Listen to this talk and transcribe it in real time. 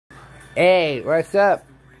Hey, what's up?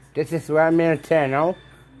 This is Ramen Channel.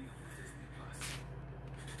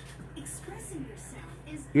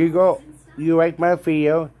 You like my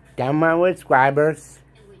video, down my subscribers.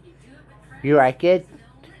 You like it,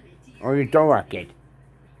 or you don't like it.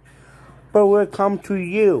 But we'll come to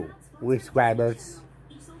you, subscribers.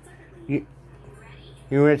 You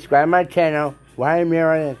subscribe my channel, why I'm here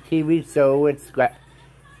on a TV show subscribe.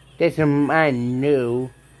 This is my new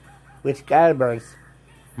subscribers.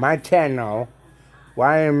 My channel,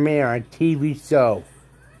 why I'm here on a TV show.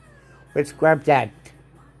 Subscribe that.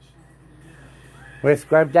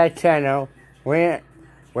 Subscribe that channel.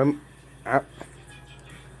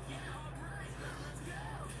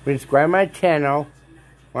 Subscribe my channel.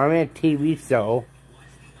 When I'm in a TV show.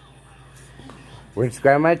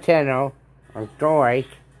 Subscribe my channel. Don't like.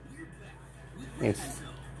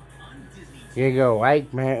 You go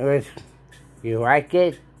like my. You like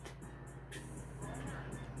it?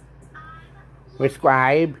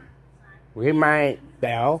 Subscribe. Ring my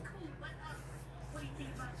bell.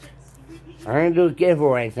 I don't do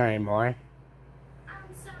giveaways anymore.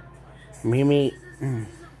 Mimi.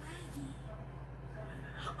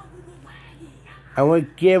 I will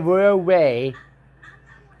give it away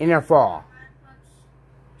in the fall.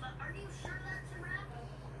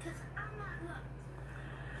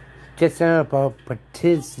 Just about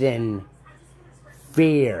partisan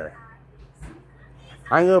fear.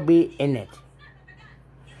 I'm gonna be in it.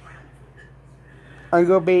 I'm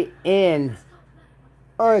gonna be in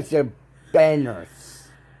the banners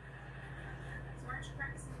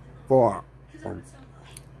for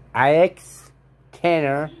Alex,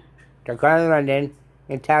 Tanner, Dakota London,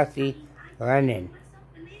 and Chelsea London.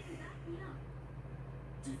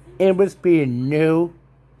 It must be a new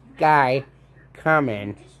guy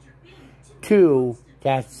coming to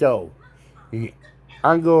that show.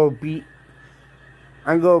 I'm gonna be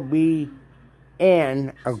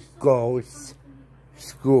in a ghost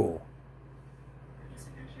school.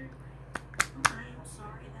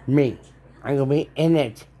 Me. I'm gonna be in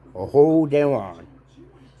it a whole day long.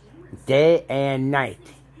 Day and night.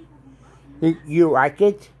 You like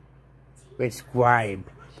it? Subscribe.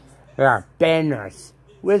 There are banners.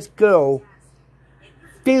 Let's go.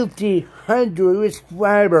 1,500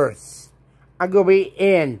 subscribers. I'm gonna be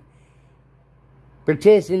in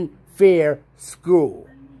Partisan Fair School.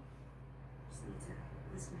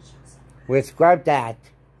 Subscribe that.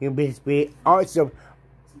 You'll be also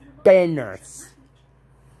banners.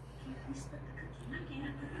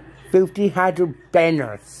 1,500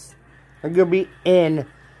 banners. I'm gonna be in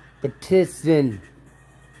Partisan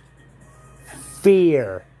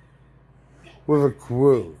Fair with a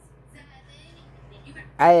crew.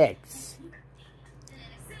 Alex,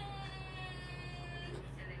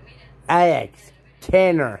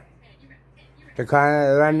 Tanner,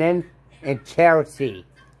 Dakota London, and Chelsea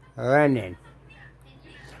London.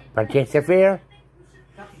 Partisan Fair.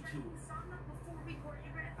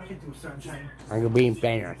 I'm gonna be in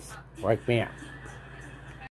banners. Wake me up.